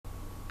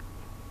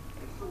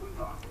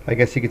I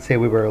guess you could say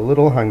we were a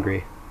little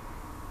hungry.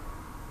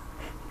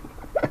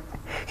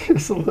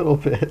 Just a little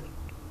bit.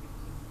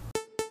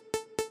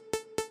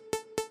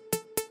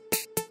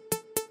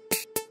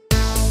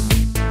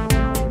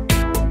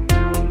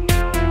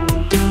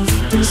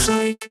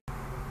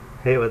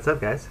 Hey, what's up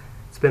guys?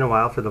 It's been a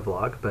while for the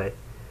vlog, but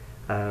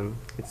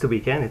it's the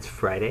weekend, it's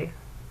Friday,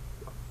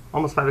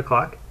 almost 5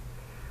 o'clock.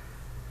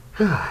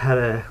 Had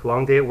a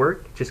long day at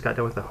work, just got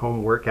done with a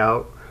home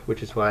workout,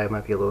 which is why I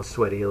might be a little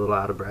sweaty, a little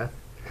out of breath.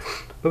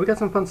 But we got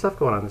some fun stuff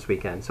going on this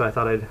weekend, so I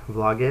thought I'd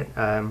vlog it.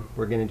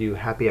 We're going to do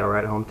happy hour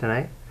at home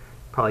tonight,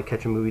 probably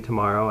catch a movie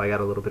tomorrow. I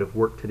got a little bit of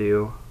work to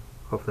do,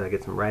 hopefully I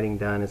get some writing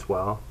done as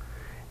well.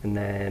 And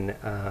then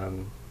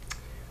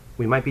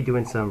we might be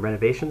doing some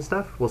renovation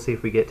stuff. We'll see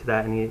if we get to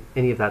that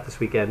any of that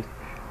this weekend.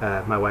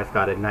 My wife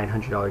got a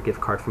 $900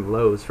 gift card from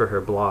Lowe's for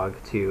her blog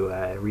to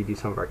redo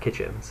some of our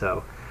kitchen.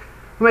 So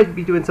we might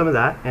be doing some of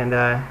that, and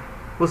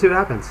we'll see what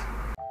happens.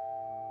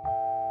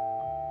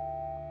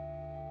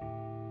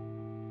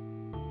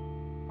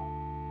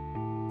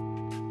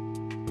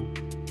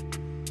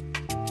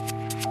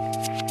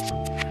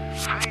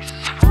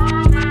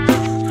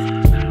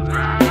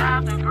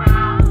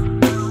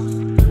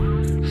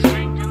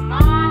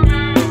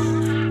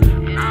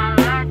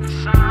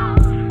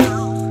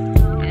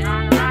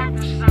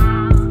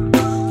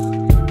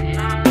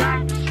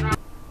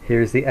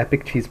 Here's the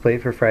epic cheese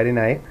plate for Friday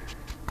night.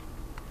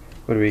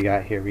 What do we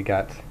got here? We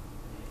got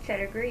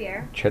cheddar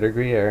Gruyere,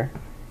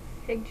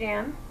 fig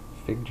jam,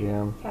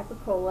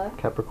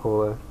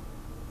 capricola,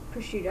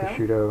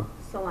 prosciutto,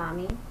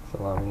 salami,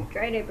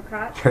 dried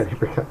apricots,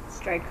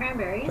 dried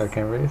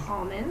cranberries,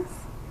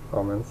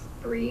 almonds,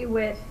 brie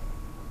with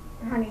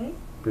honey,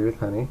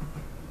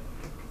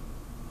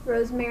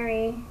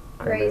 rosemary,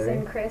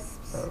 raisin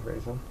crisps,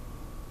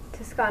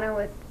 Toscana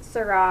with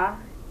Syrah,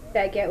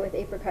 baguette with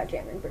apricot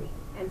jam and brie,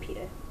 and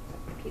pita.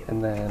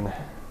 And then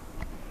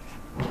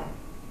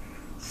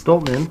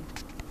Stoltman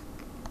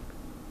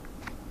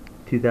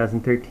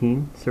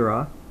 2013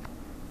 Syrah.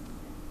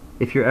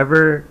 If you're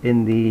ever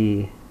in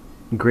the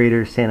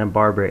greater Santa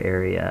Barbara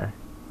area,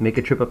 make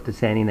a trip up to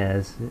San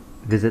Ynez,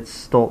 visit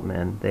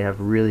Stoltman. They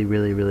have really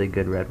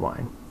good red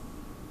wine.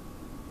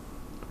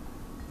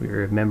 We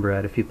were a member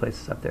at a few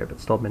places up there, but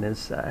Stoltman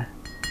is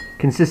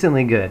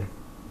consistently good.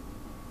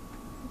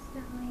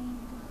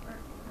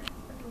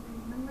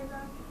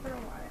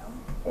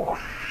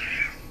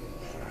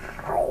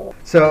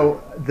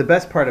 So the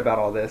best part about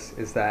all this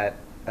is that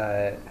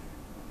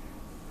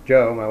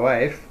Jo, my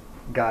wife,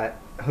 got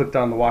hooked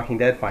on The Walking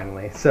Dead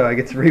finally. So I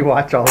get to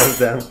rewatch all of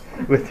them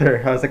with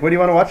her. I was like, what do you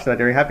want to watch tonight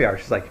during happy hour?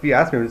 She's like, if you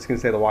ask me, I'm just going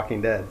to say The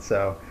Walking Dead.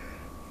 So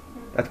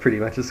that's pretty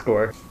much a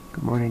score.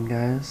 Good morning,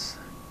 guys.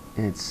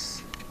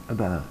 It's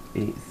about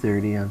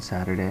 8:30 on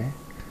Saturday.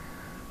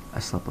 I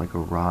slept like a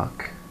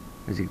rock,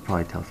 as you can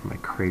probably tell from my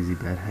crazy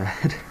bed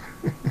head.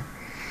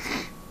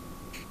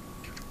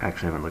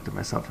 Actually, I haven't looked at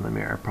myself in the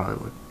mirror. I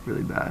probably look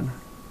really bad.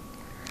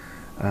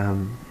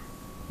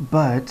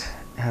 But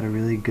had a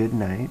really good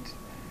night.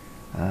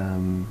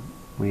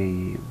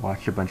 We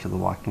watched a bunch of The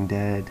Walking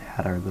Dead,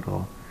 had our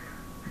little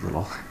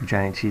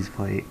giant cheese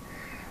plate.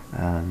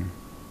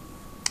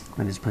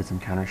 We just played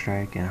some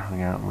Counter-Strike and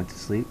hung out and went to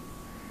sleep.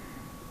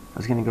 I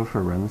was gonna go for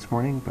a run this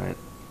morning, but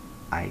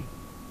I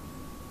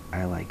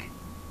like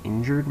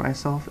injured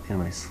myself in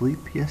my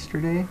sleep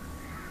yesterday.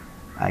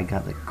 I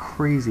got like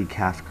crazy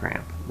calf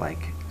cramp,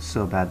 like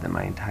so bad that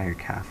my entire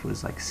calf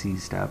was like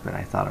seized up, and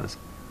I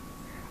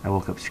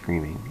woke up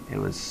screaming. It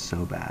was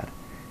so bad.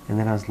 And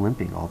then I was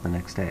limping all the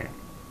next day.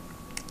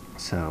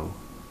 So,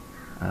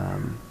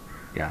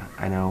 yeah,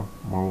 I know,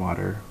 more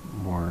water,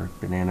 more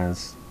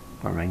bananas,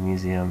 more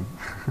magnesium,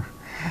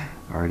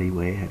 already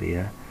way ahead of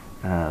you.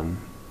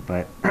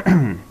 But,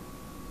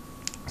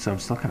 so I'm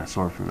still kind of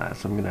sore from that,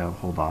 so I'm going to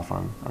hold off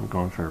on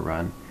going for a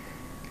run.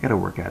 I got a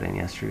workout in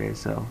yesterday,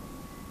 so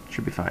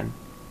should be fine.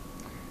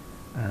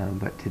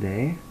 But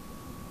today,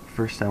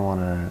 first I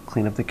want to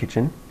clean up the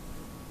kitchen.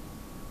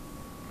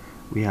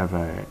 We have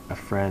a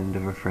friend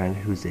of a friend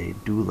who's a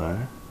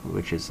doula,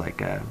 which is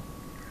like a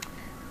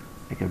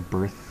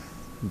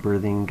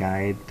birthing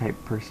guide type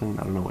person.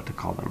 I don't know what to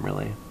call them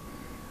really.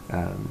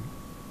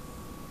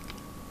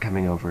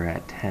 Coming over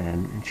at 10,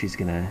 and she's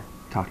gonna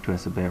talk to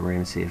us a bit. We're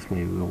gonna see if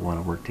maybe we'll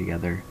want to work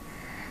together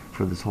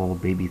for this whole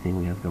baby thing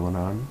we have going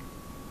on.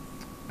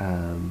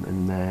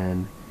 And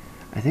then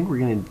I think we're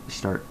going to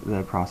start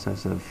the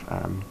process of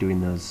doing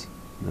those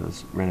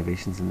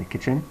renovations in the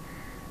kitchen,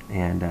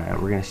 and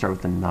we're going to start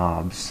with the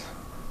knobs.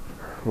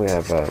 We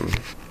have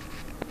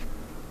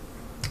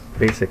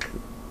basic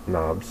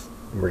knobs,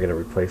 and we're going to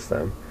replace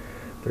them.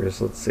 There's,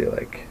 let's see,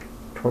 like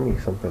 20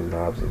 something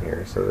knobs in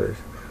here, so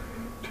there's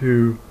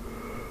 2,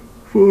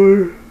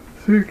 4,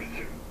 6,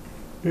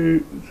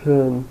 8,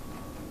 10,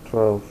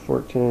 12,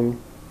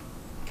 14,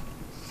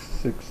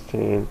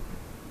 16,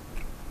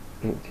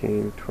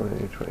 18,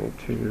 20,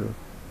 22,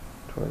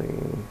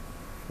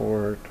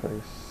 24,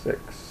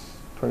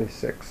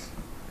 26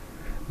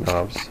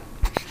 knobs.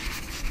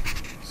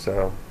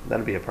 So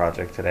that'll be a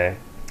project today.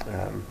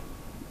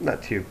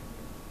 Not too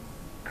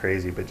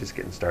crazy, but just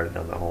getting started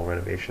on the whole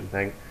renovation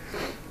thing.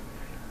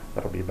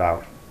 That'll be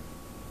about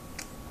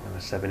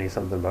 70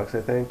 something bucks,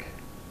 I think.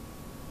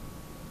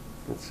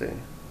 Let's see.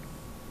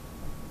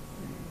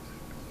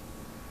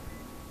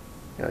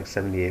 Yeah, like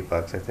 78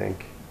 bucks, I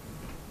think,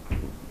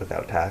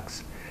 without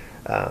tax.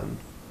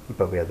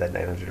 But we had that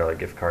 $900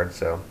 gift card,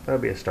 so that'll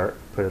be a start.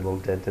 Put a little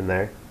dent in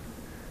there.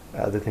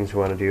 Other things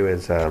we want to do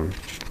is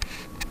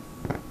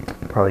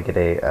probably get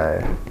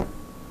a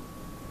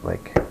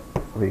like,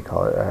 what do you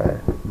call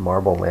it?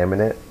 Marble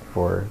laminate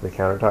for the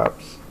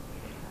countertops.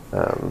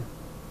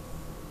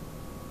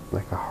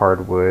 Like a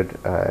hardwood.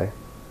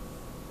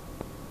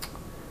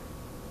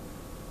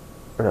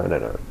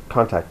 No.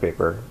 Contact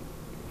paper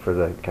for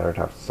the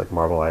countertops. It's like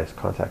marbleized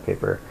contact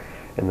paper,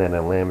 and then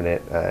a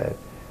laminate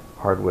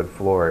hardwood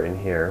floor in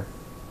here.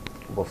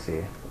 We'll see.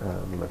 It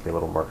might be a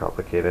little more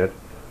complicated.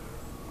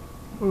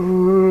 We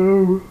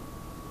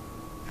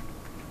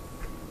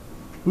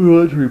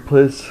want to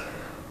replace,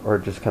 or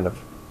just kind of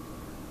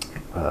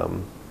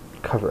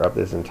cover up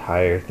this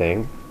entire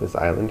thing, this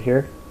island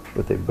here,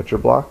 with a butcher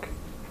block.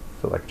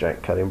 So like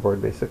giant cutting board,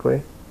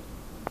 basically.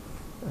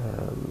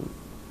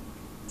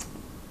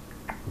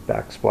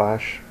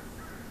 Backsplash.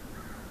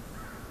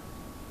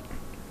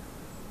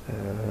 I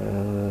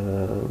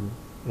don't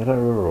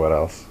remember what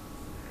else.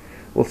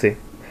 We'll see.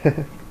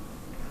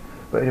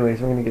 But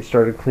anyways, I'm going to get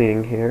started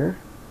cleaning here.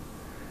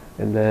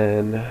 And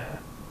then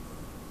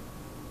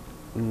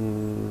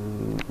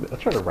I'll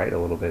try to write a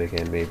little bit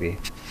again, maybe.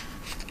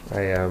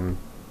 I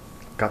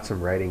got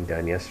some writing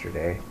done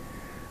yesterday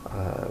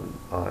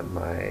on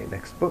my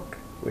next book,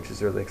 which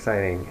is really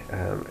exciting.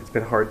 It's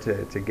been hard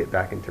to get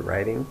back into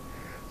writing,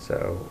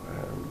 so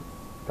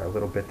that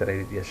little bit that I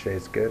did yesterday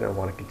is good. I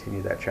want to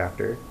continue that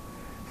chapter.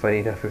 Funny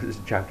enough, it was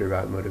a chapter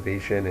about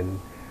motivation and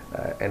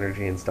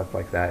energy and stuff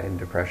like that, and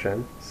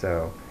depression.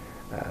 So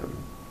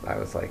I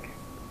was like,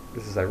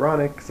 this is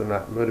ironic because I'm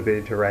not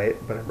motivated to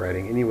write, but I'm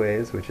writing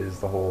anyways, which is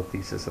the whole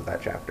thesis of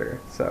that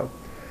chapter. So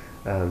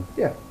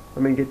yeah,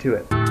 I'm going to get to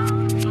it.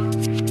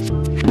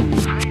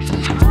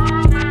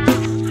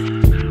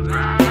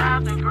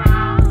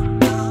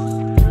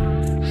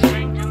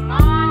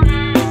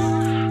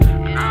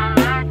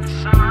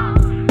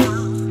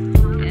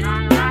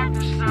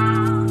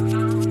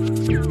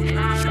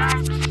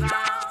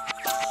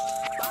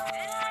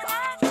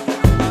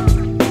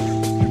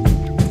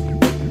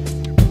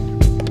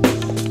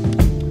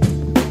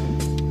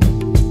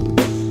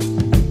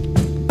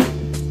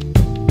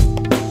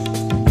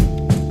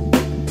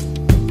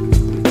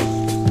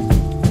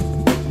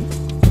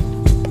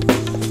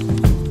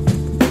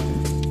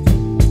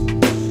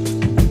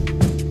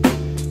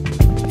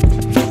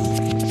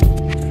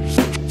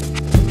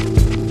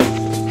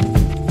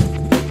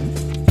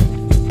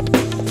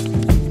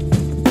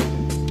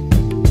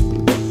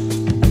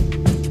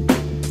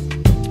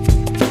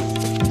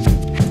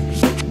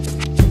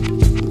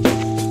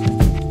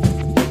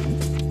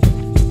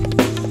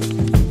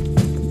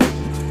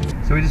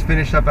 So we just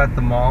finished up at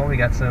the mall. We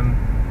got some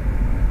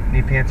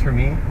new pants for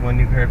me, one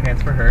new pair of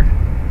pants for her.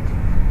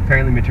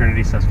 Apparently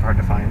maternity stuff's hard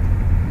to find.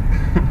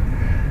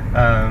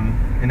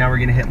 And now we're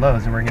gonna hit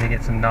Lowe's and we're gonna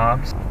get some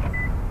knobs.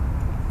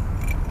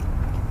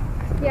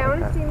 Yeah, I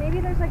want to see, maybe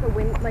there's like a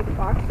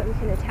box that we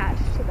can attach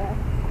to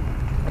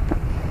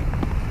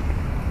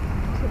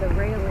the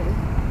railing.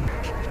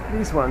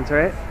 These ones,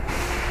 right?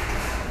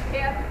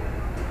 Yep.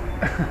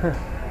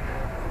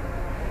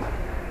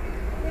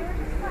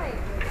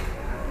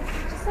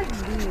 Like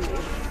these.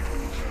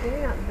 Maybe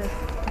not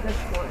this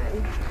one.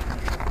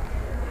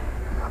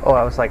 Oh,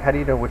 I was like, how do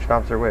you know which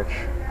knobs are which?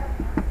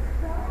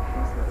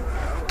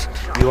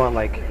 You want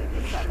like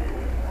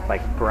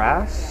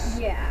brass?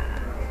 Yeah.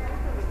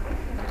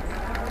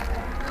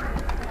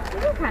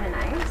 These are kind of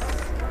nice.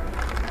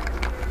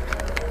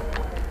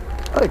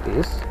 I like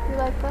these. You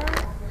like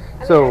that?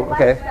 So,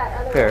 okay,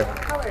 fair.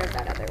 Color of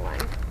that other one.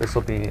 This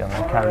will be on the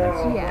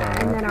cabinets. Yeah,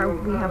 and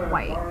then we have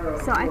white.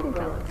 So I think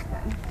that looks good.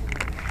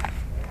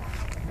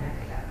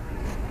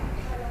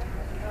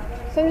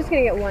 So I'm just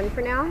gonna get one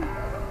for now.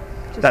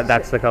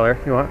 That's the color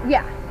you want?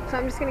 Yeah. So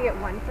I'm just gonna get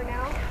one for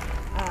now.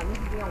 This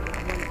is the only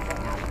one that I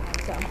have.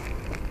 So.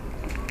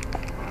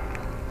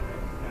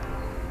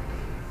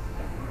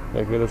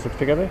 Like those look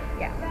together?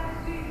 Yeah.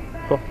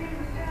 Cool.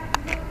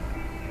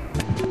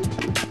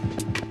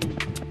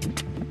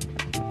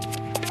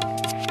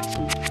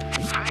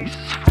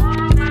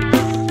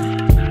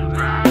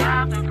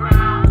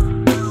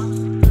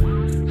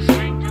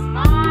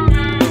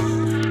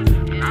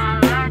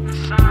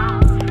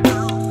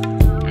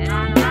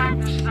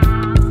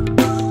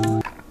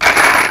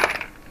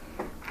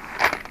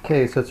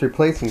 Okay, so it's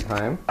replacing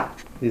time.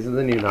 These are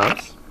the new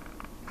knobs.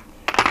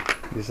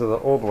 These are the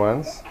old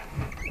ones.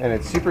 And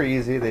it's super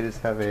easy. They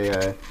just have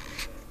a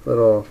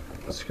little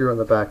screw on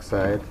the back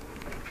side.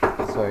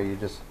 So you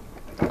just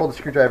hold the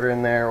screwdriver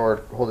in there or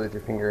hold it with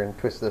your finger and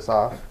twist this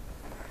off.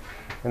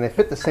 And they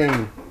fit the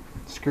same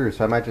screws,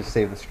 so I might just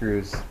save the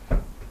screws.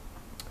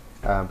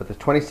 But there's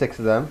 26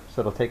 of them, so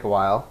it'll take a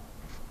while.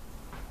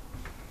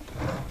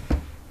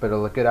 But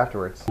it'll look good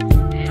afterwards.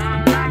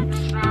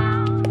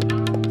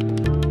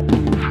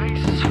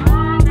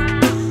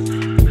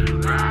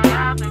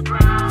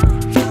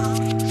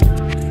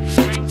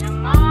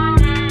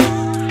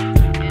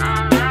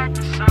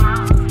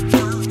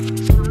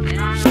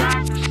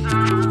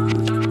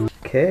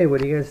 Okay,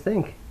 what do you guys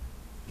think?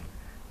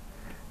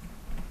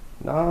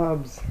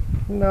 Knobs,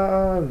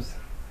 knobs,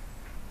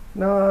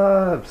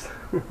 knobs.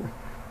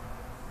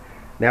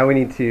 Now we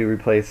need to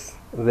replace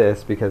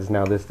this because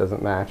now this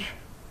doesn't match.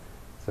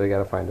 So we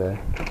gotta find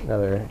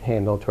another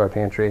handle to our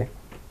pantry.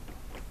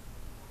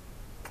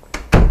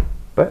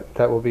 But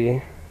that will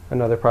be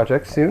another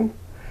project soon.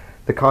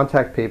 The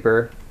contact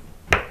paper,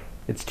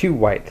 it's too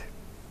white,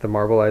 the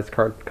marbleized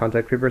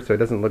contact paper, so it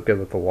doesn't look good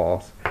with the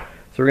walls.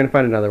 So we're gonna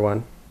find another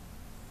one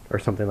or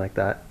something like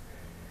that.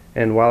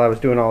 And while I was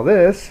doing all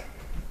this,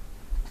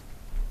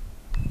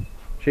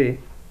 she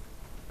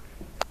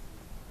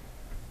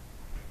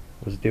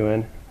was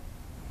doing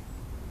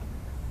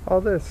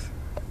all this.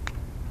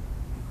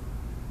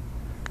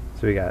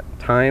 So we got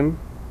thyme,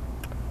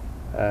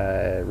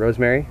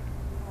 rosemary,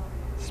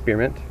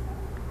 spearmint,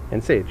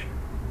 and sage.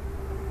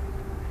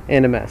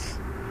 And a mess.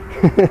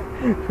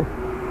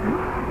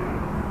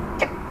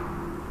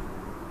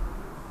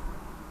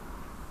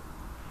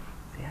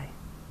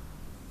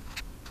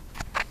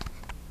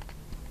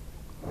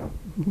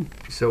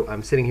 So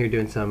I'm sitting here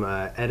doing some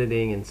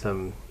editing and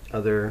some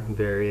other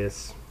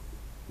various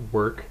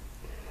work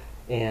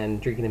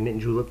and drinking a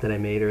mint julep that I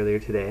made earlier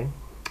today.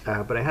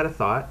 But I had a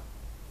thought.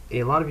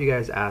 A lot of you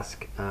guys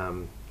ask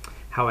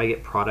how I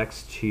get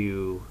products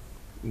to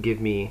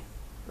give me,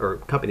 or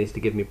companies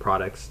to give me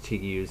products to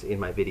use in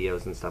my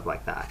videos and stuff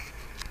like that.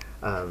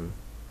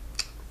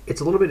 It's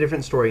a little bit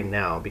different story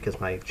now because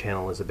my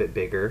channel is a bit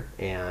bigger,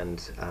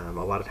 and a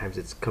lot of times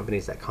it's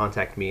companies that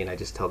contact me and I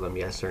just tell them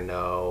yes or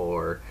no,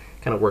 or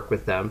kind of work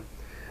with them.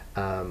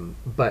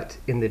 But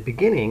in the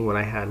beginning, when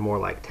I had more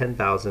like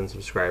 10,000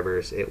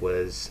 subscribers, it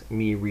was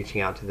me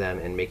reaching out to them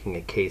and making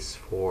a case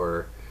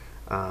for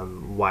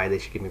why they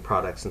should give me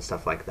products and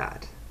stuff like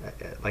that.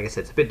 Like I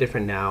said, it's a bit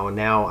different now.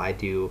 Now I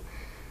do,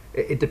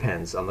 it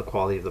depends on the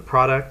quality of the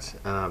product.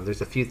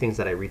 There's a few things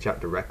that I reach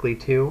out directly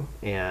to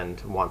and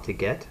want to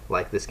get,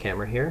 like this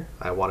camera here.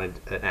 I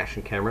wanted an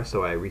action camera,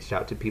 so I reached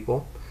out to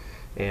people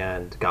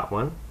and got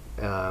one.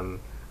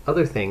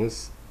 Other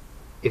things,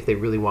 if they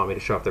really want me to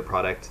show off their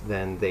product,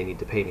 then they need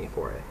to pay me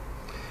for it.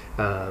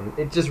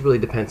 It just really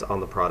depends on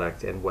the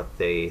product and what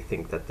they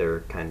think that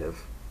their kind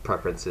of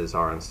preferences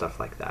are and stuff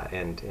like that,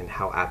 and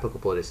how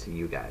applicable it is to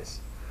you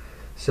guys.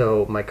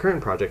 So my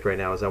current project right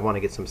now is I want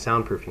to get some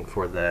soundproofing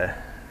for the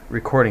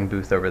recording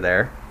booth over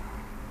there.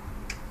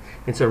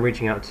 And so I'm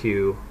reaching out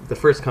to the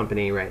first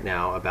company right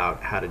now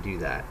about how to do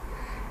that.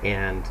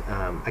 And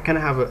I kind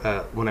of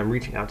have when I'm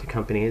reaching out to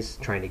companies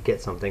trying to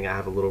get something, I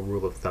have a little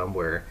rule of thumb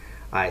where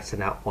I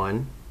send out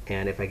one,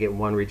 and if I get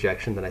one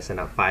rejection, then I send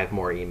out 5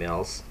 more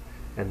emails,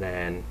 and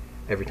then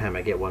every time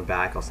I get one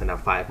back, I'll send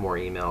out 5 more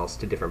emails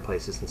to different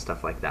places and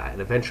stuff like that, and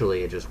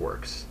eventually it just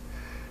works.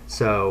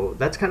 So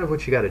that's kind of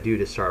what you got to do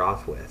to start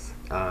off with.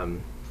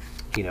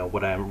 You know,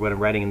 what I'm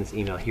writing in this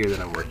email here that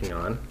I'm working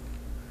on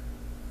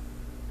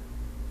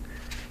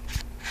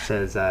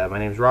says, my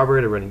name is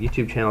Robert. I run a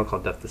YouTube channel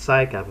called Duff the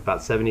Psych. I have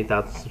about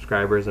 70,000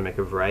 subscribers. I make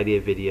a variety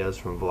of videos,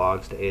 from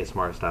vlogs to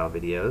ASMR style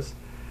videos.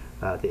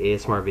 The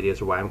ASMR videos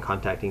are why I'm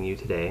contacting you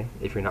today.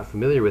 If you're not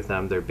familiar with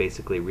them, they're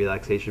basically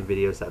relaxation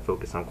videos that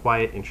focus on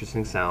quiet,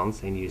 interesting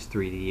sounds and use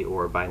 3D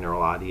or binaural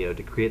audio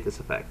to create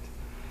this effect.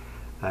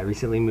 I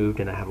recently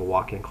moved and I have a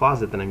walk-in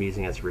closet that I'm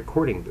using as a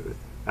recording booth.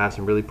 I have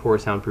some really poor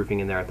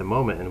soundproofing in there at the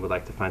moment and would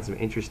like to find some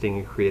interesting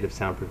and creative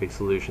soundproofing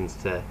solutions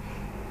to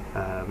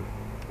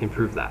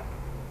improve that.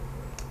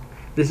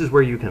 This is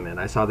where you come in.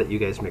 I saw that you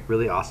guys make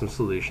really awesome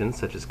solutions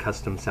such as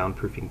custom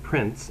soundproofing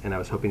prints, and I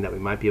was hoping that we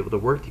might be able to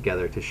work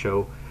together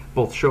to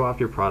both show off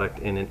your product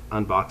in an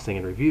unboxing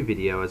and review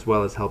video, as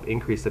well as help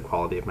increase the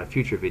quality of my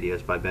future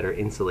videos by better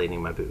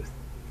insulating my booth.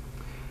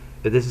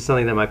 If this is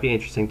something that might be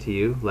interesting to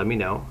you, let me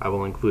know. I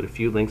will include a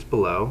few links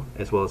below,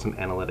 as well as some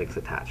analytics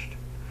attached.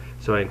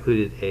 So I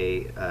included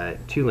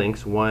 2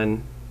 links.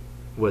 One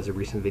was a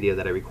recent video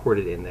that I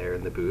recorded in there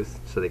in the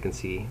booth, so they can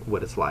see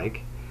what it's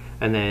like,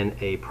 and then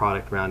a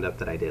product roundup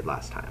that I did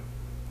last time.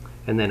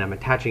 And then I'm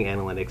attaching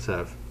analytics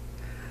of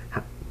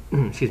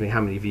excuse me, how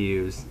many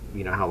views,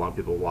 you know, how long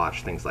people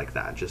watch, things like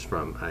that, just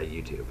from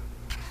YouTube.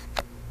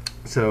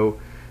 So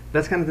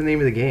that's kind of the name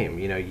of the game.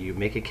 You know, you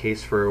make a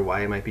case for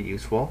why it might be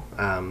useful,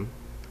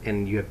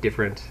 and you have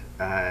different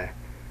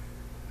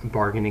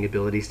bargaining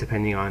abilities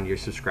depending on your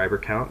subscriber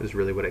count is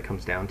really what it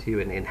comes down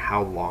to, and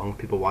how long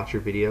people watch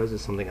your videos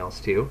is something else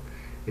too.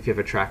 If you have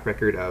a track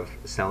record of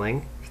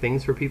selling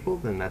things for people,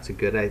 then that's a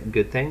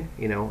good thing.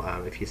 You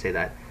know, if you say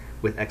that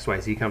with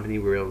XYZ company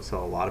we were able to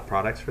sell a lot of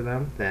products for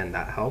them, then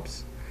that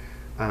helps.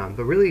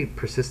 But really,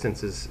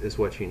 persistence is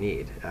what you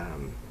need,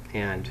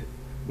 and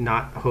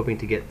not hoping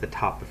to get the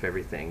top of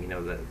everything. You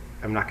know,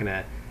 I'm not going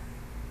to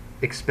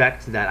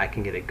expect that I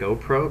can get a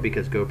GoPro,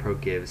 because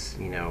GoPro gives,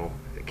 you know,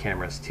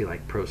 cameras to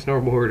like pro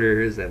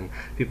snowboarders and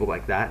people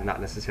like that, not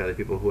necessarily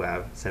people who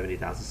have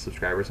 70,000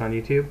 subscribers on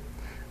YouTube.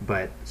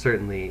 But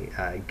certainly,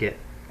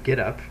 Get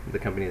Up, the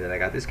company that I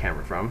got this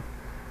camera from,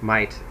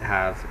 might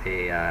have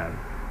a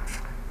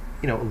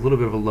you know, a little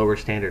bit of a lower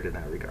standard in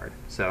that regard.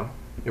 So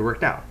it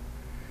worked out.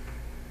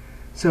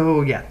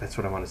 So yeah, that's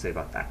what I want to say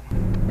about that.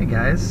 Hey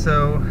guys,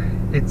 so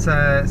it's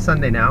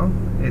Sunday now.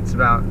 It's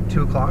about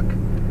 2 o'clock.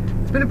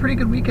 It's been a pretty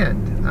good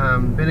weekend.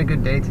 Been a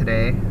good day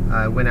today.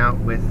 I went out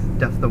with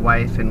Duff the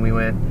wife and we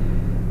went,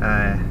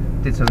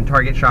 did some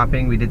Target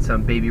shopping. We did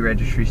some baby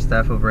registry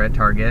stuff over at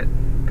Target.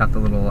 Got the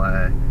little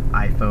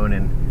iPhone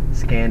and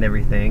scanned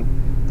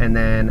everything. And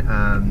then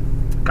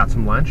got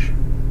some lunch.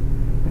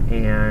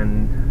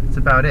 And that's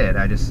about it.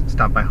 I just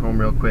stopped by home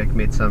real quick,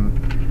 made some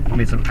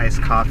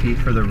iced coffee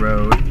for the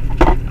road.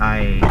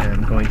 I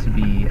am going to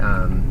be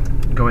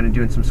going and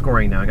doing some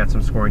scoring now. I got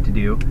some scoring to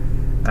do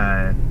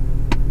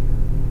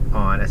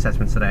on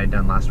assessments that I had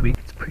done last week.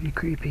 It's pretty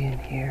creepy in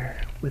here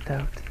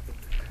without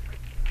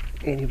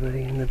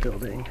anybody in the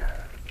building.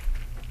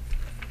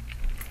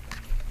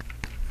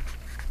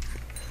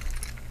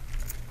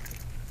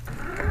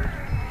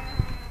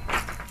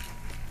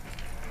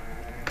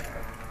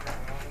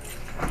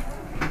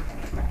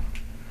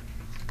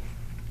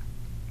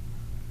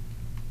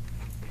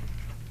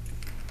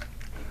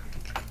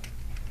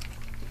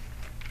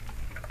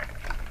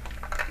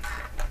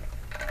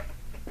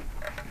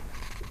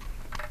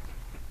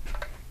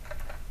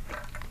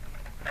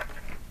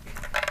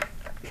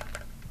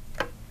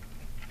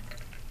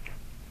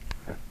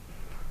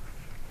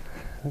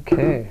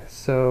 Okay,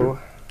 so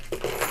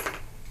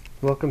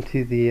welcome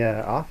to the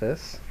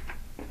office.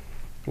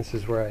 This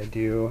is where I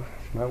do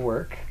my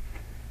work.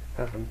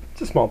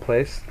 It's a small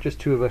place, just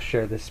two of us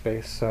share this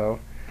space, so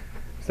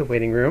it's the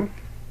waiting room.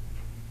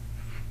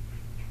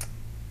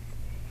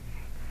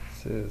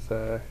 This is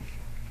a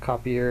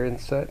copier and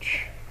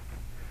such.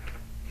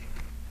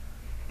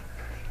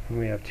 And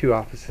we have two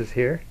offices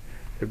here.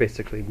 They're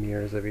basically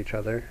mirrors of each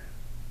other.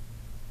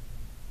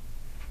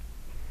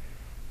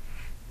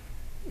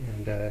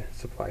 And a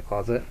supply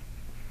closet.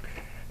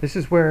 This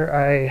is where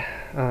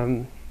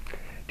I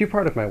do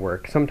part of my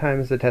work.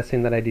 Sometimes the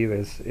testing that I do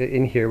is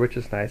in here, which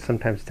is nice.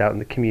 Sometimes it's out in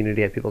the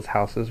community at people's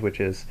houses,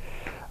 which is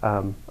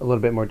a little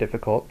bit more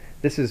difficult.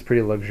 This is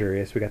pretty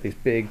luxurious. We got these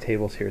big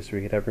tables here so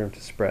we get everyone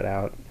to spread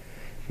out.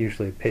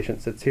 Usually the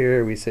patient sits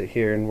here, we sit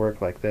here and work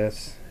like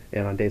this.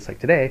 And on days like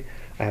today,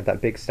 I have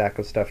that big stack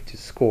of stuff to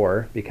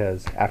score,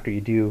 because after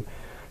you do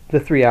the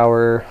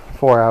 3-hour,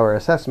 4-hour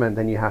assessment,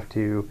 then you have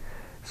to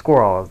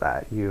score all of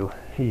that. You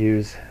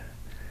use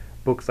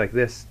books like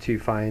this to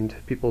find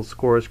people's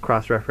scores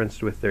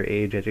cross-referenced with their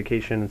age,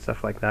 education, and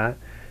stuff like that,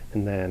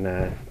 and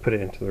then put it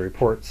into the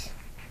reports.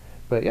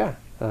 But yeah,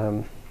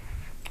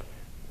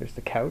 there's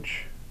the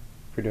couch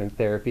for doing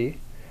therapy.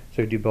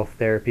 So we do both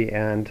therapy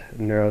and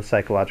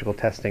neuropsychological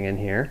testing in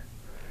here.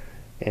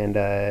 And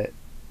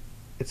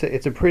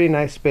it's a pretty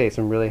nice space.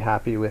 I'm really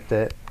happy with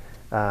it.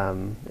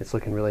 It's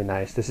looking really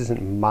nice. This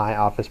isn't my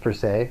office per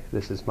se.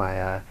 This is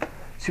my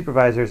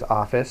supervisor's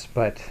office,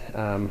 but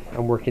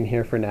I'm working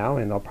here for now,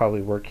 and I'll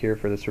probably work here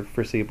for the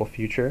foreseeable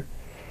future.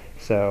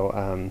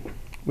 So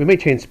we may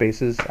change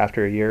spaces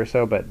after a year or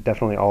so, but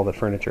definitely all the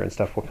furniture and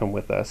stuff will come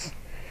with us.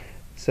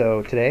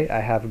 So today I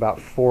have about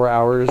 4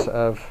 hours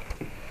of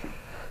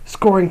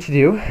scoring to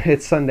do.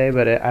 It's Sunday,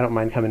 but I don't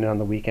mind coming in on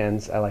the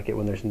weekends. I like it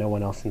when there's no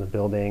one else in the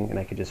building and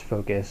I can just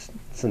focus,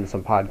 listen to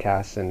some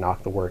podcasts, and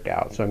knock the work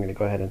out. So I'm going to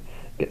go ahead and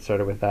get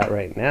started with that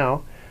right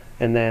now.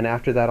 And then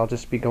after that, I'll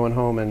just be going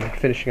home and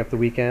finishing up the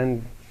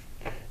weekend,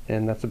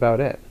 and that's about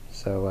it.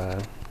 So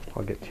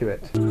I'll get to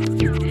it.